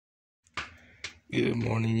Good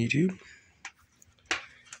morning, YouTube.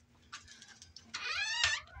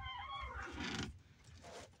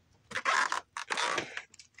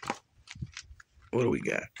 What do we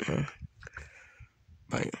got?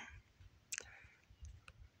 Bam.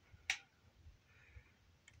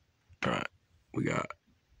 Alright, we got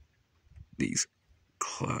these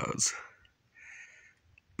clouds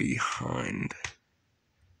behind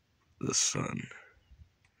the sun.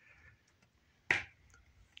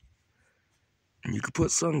 And you can put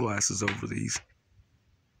sunglasses over these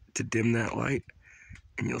to dim that light,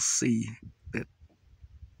 and you'll see that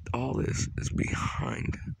all this is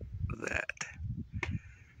behind that.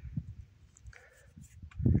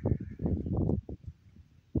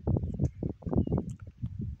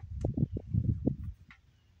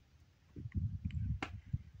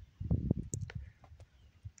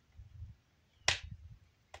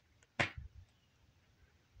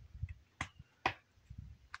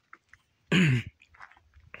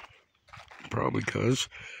 Probably because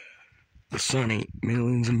the sun ain't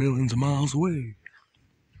millions and millions of miles away.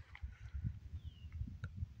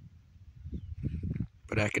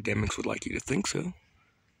 But academics would like you to think so.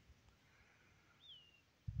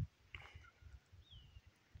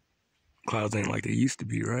 Clouds ain't like they used to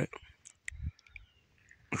be, right?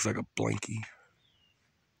 Looks like a blankie.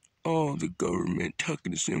 Oh, the government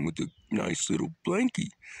tucking us in with a nice little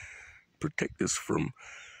blankie. Protect us from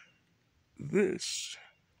this.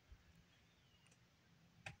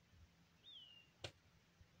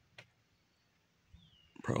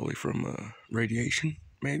 Probably from radiation,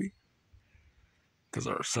 maybe. Because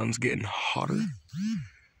our sun's getting hotter.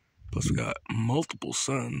 Plus we got multiple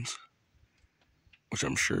suns, which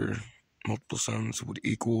I'm sure multiple suns would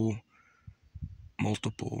equal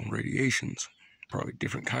multiple radiations. Probably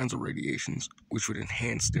different kinds of radiations, which would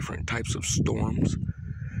enhance different types of storms,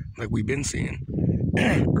 like we've been seeing.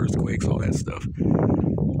 Earthquakes, all that stuff.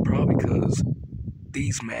 Probably because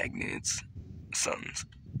these magnets, suns,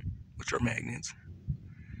 which are magnets,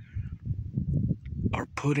 are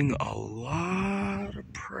putting a lot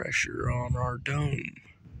of pressure on our dome.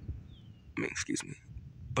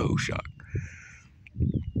 Bow shock.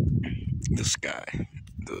 The sky.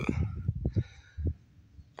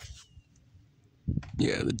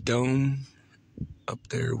 The dome up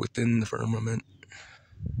there within the firmament.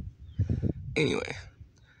 Anyway,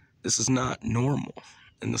 this is not normal.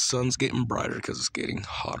 And the sun's getting brighter because it's getting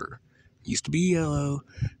hotter. It used to be yellow,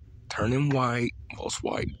 turning white. Well, it's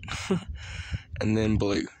white. And then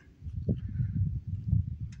blue.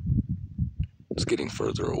 It's getting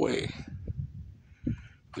further away,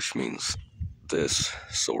 which means this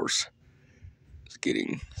source is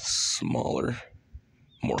getting smaller,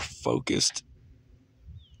 more focused,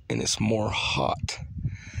 and it's more hot.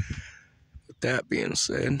 With that being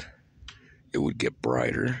said, it would get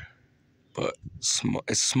brighter, but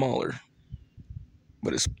it's smaller,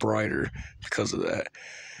 but it's brighter because of that.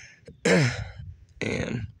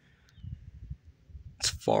 And it's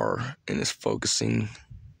far, and it's focusing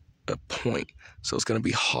a point, so it's going to be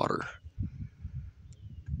hotter.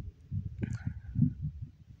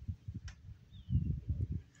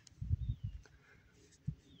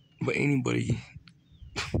 But anybody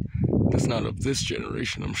that's not of this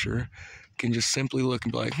generation, I'm sure, can just simply look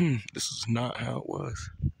and be like, this is not how it was.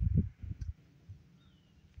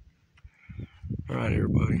 Alright,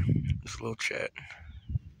 everybody, just a little chat.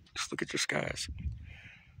 Just look at your skies.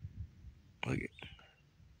 Look at,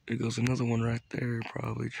 there goes another one right there,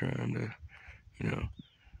 probably trying to,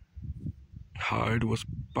 hide what's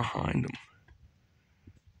behind them.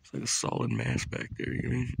 It's like a solid mass back there, you know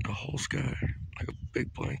what I mean? The whole sky, like a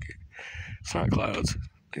big blanket. It's not clouds.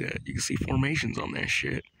 Look at that. You can see formations on that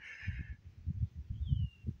shit.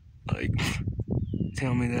 Like,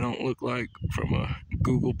 tell me they don't look like, from a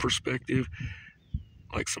Google perspective,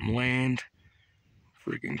 like some land,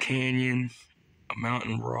 freaking canyon, a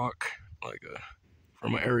mountain rock, like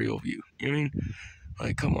from an aerial view. You know what I mean?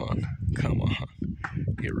 Like, come on.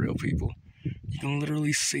 Get real, people. You can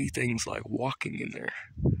literally see things like walking in there.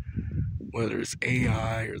 Whether it's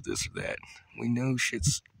AI or this or that. We know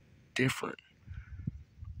shit's different.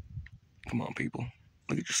 Come on, people.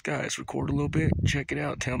 Look at your skies. Record a little bit. Check it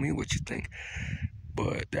out. Tell me what you think.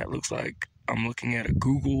 But that looks like I'm looking at a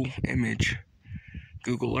Google image.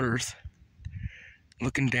 Google Earth.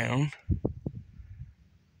 Looking down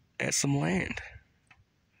at some land.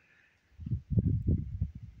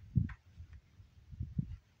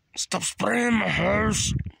 Stop spraying my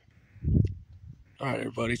house. Alright,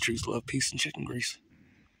 everybody. Truth, love, peace, and chicken grease.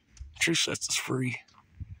 Truth sets us free.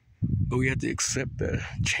 But we have to accept the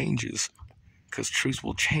changes. Because truth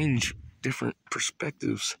will change different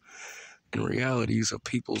perspectives and realities of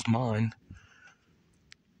people's mind.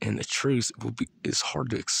 And the truth is hard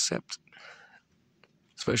to accept,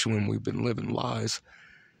 especially when we've been living lies,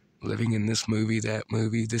 living in this movie, that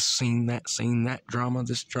movie, this scene, that drama,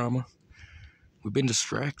 this drama. We've been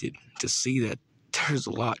distracted to see that there's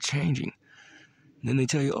a lot changing. And then they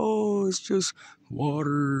tell you, oh, it's just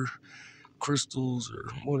water crystals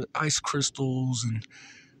or what, ice crystals and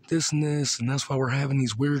this, and that's why we're having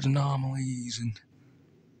these weird anomalies and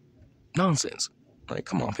nonsense. Like,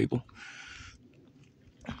 come on, people.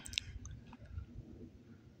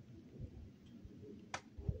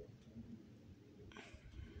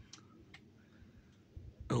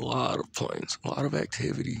 A lot of planes, a lot of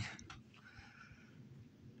activity.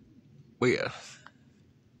 But yeah,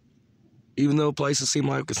 even though places seem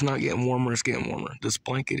like it's not getting warmer, it's getting warmer. This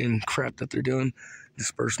blanket and crap that they're doing,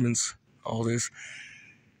 disbursements, all this,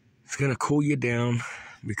 it's gonna cool you down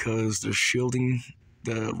because they're shielding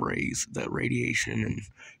the rays, that radiation and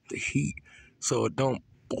the heat, so it don't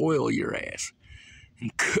boil your ass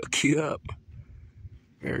and cook you up.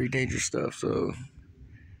 Very dangerous stuff. So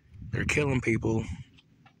they're killing people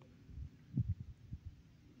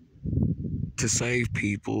to save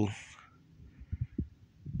people,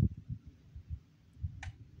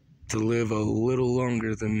 to live a little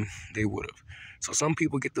longer than they would have. So some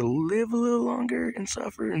people get to live a little longer and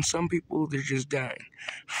suffer, and some people, they're just dying.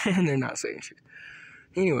 And they're not saying shit.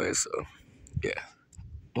 Anyway, so, yeah.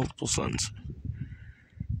 Multiple suns.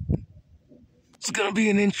 It's gonna be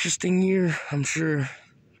an interesting year, I'm sure.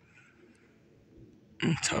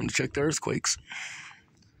 Time to check the earthquakes.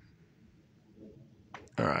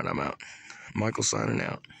 Alright, I'm out. Michael signing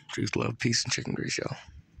out. Truth, love, peace, and chicken grease, y'all.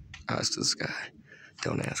 Eyes to the sky.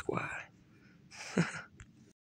 Don't ask why.